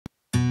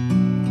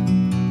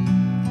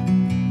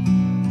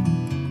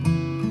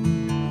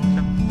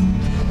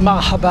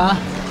مرحبا,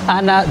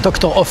 أنا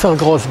دكتور عופר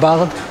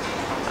גרוסברד,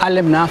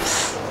 علم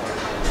نفس,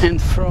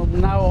 and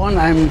from now on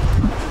I'm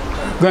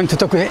going to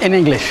talk in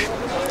English.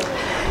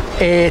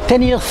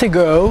 10 years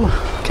ago,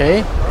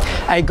 okay,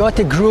 I got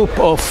a group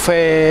of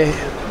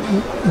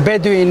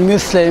Bedouin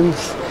Muslim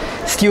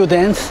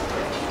students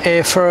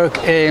for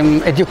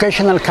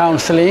educational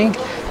counseling,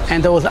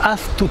 and I was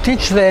asked to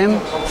teach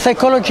them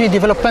psychology,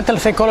 developmental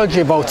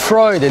psychology about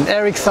Freud and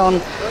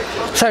Erikson.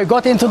 So I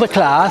got into the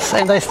class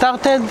and I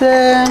started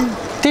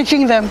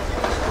teaching them.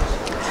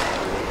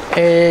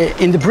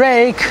 In the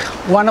break,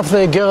 one of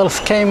the girls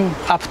came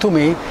up to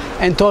me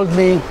and told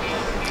me,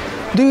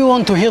 "Do you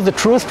want to hear the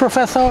truth,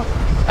 Professor?"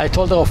 I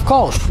told her, "Of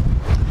course."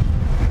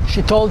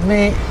 She told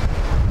me,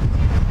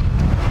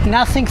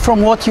 "Nothing from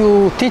what you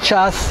teach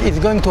us is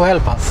going to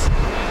help us."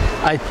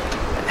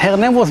 Her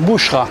name was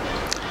Bushra.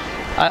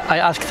 I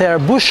asked her,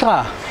 "Bushra,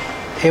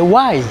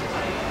 why?"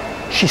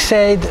 She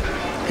said,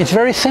 "It's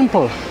very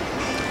simple.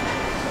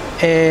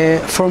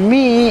 For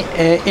me,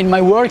 in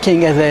my working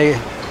as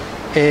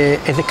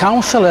a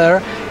counselor,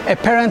 a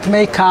parent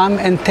may come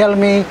and tell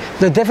me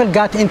the devil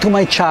got into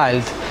my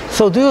child.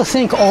 So do you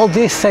think all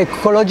this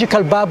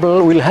psychological bubble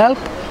will help?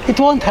 It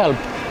won't help."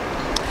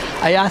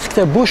 I asked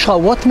her, "Bushra,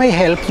 what may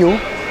help you?"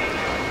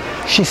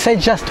 She said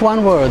just one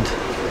word: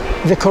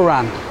 the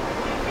Quran.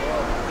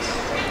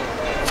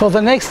 For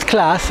the next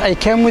class, I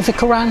came with the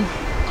Quran.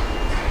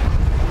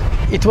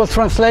 It was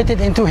translated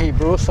into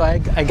Hebrew, so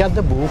I got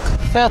the book,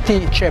 30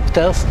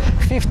 chapters,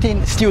 15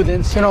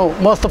 students, you know,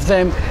 most of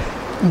them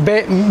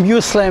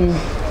Muslim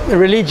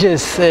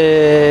religious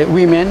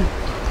women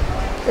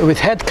with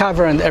head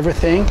cover and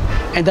everything,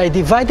 and I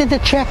divided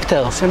the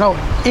chapters. You know,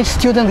 each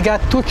student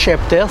got 2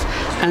 chapters,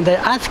 and I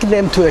asked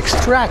them to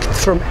extract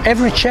from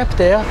every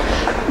chapter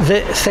the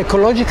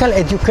psychological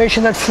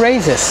educational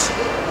phrases.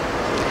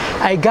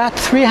 I got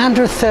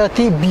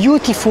 330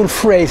 beautiful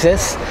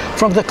phrases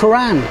from the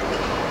Quran,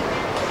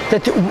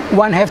 that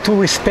one have to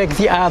respect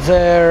the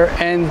other,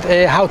 and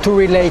how to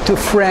relate to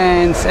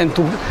friends and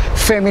to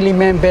family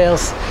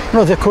members. You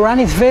know, the Quran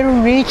is very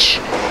rich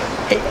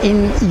in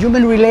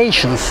human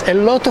relations. A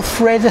lot of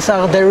phrases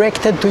are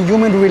directed to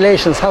human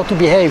relations, how to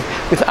behave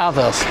with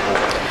others.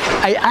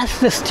 I asked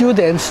the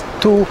students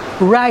to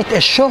write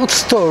a short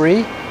story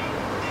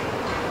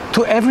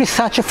to every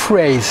such a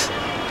phrase.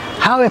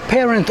 How a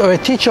parent or a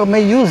teacher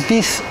may use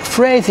this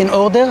phrase in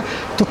order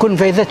to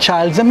convey the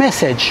child the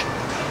message.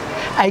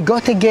 I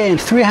got again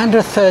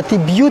 330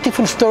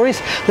 beautiful stories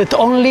that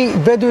only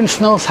Bedouins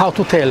knows how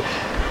to tell.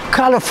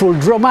 Colorful,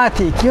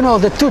 dramatic, you know,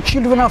 the 2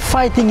 children are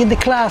fighting in the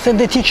class and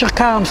the teacher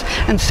comes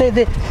and say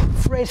the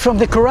phrase from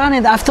the Quran,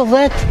 and after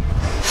that,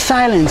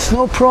 silence,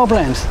 no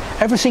problems,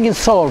 everything is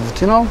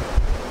solved, you know.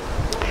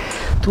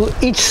 To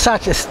each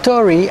such a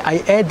story,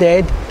 I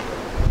added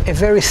a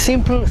very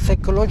simple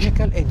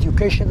psychological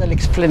educational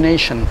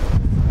explanation.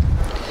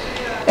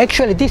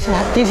 Actually, this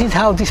is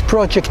how this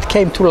project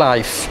came to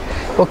life.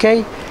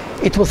 Okay,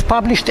 it was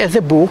published as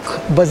a book,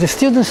 but the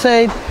students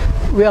said,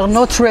 "We are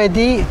not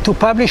ready to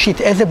publish it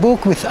as a book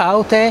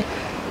without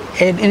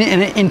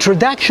an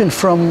introduction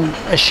from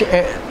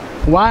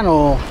one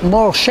or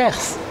more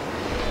sheikhs."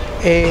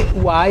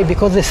 Why?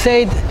 Because they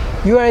said,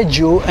 "You are a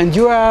Jew and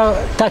you are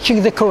touching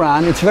the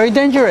Quran. It's very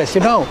dangerous,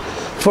 you know,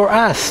 for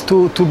us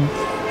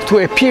to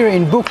appear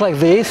in a book like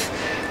this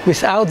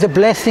without the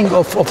blessing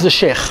of the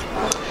sheikh."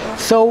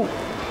 So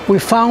we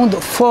found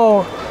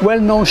 4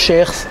 well-known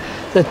sheikhs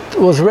that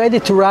was ready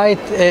to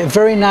write a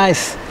very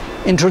nice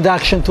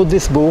introduction to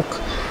this book,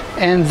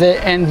 and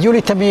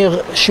Yuli Tamir,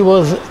 she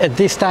was at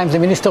this time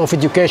the Minister of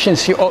Education.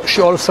 She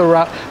also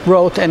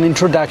wrote an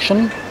introduction,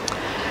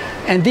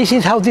 and this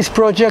is how this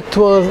project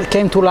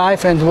came to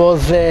life and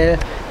was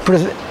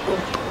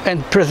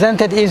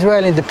presented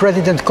Israel in the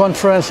President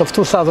Conference of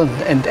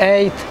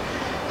 2008,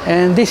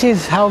 and this is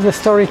how the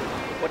story.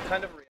 What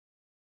kind of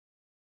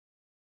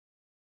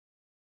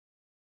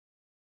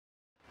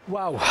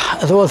Wow,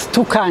 there was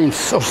 2 kinds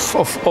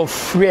of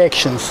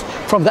reactions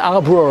from the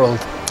Arab world.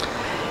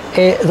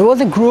 There was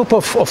a group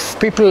of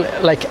people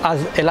like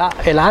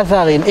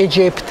Al-Azhar in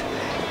Egypt,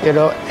 you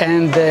know,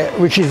 and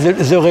which is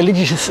the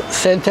religious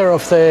center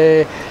of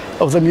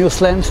the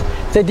Muslims.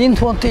 They didn't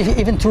want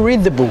even to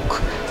read the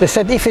book. They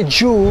said if a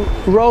Jew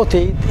wrote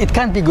it, it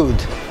can't be good.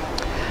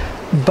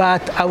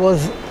 But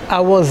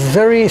I was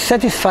very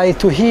satisfied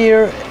to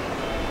hear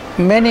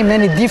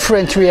many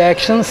different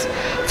reactions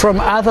from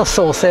other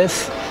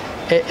sources,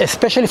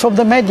 especially from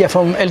the media,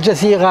 from Al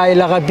Jazeera,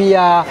 Al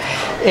Arabiya,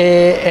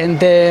 and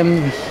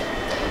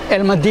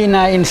Al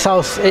Madina in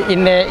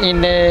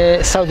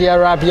Saudi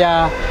Arabia,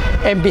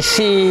 NBC,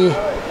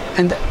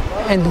 and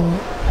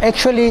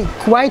actually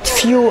quite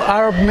few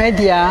Arab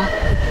media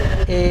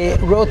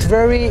wrote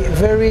very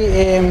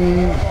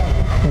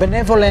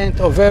benevolent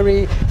or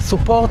very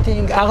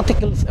supporting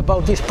articles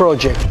about this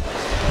project.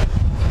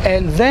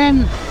 And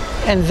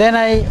then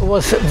I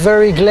was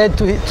very glad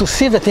to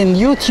see that in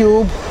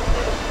YouTube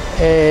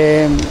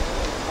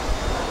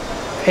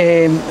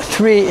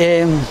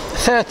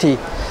 30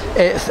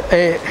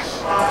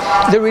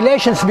 the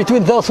relations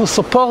between those who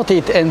support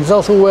it and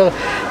those who were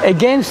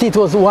against it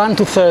was 1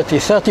 to 30,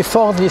 30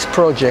 for this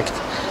project.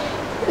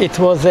 It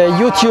was a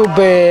YouTube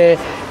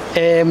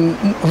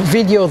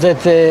video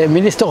that the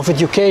Minister of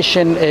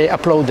Education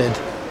uploaded.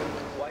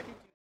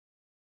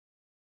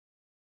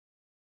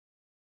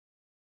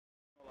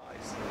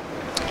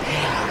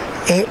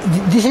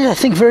 This is, I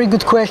think, very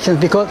good question,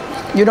 because,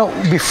 you know,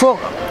 before,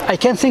 I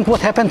can't think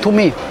what happened to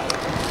me.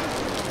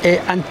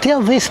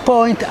 Until this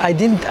point,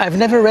 I've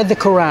never read the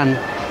Quran,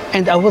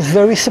 and I was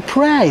very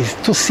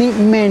surprised to see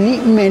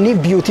many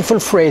beautiful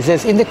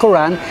phrases in the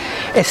Quran,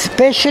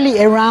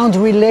 especially around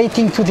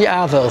relating to the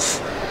others,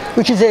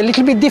 which is a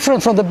little bit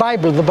different from the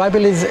Bible. The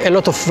Bible is a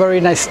lot of very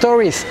nice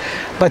stories,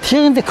 but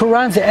here in the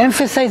Quran, they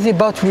emphasize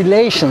about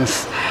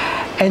relations.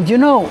 And you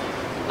know,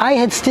 I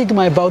had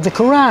stigma about the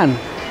Quran.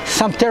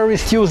 Some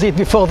terrorists use it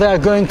before they are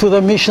going to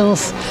their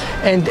missions,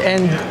 and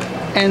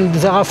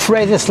there are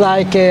phrases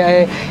like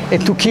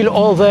to kill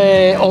all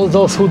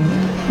those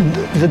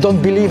the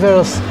don't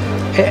believers,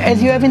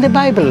 as you have in the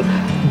Bible.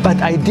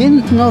 But I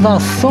didn't know there are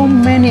so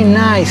many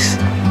nice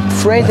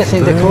phrases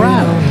in the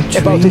Quran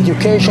about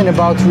education,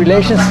 about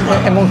relations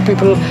among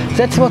people.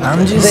 That's what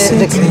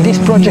this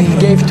project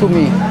gave to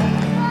me.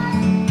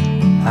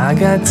 I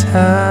got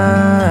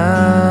time,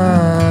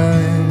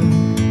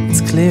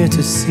 it's clear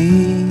to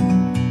see.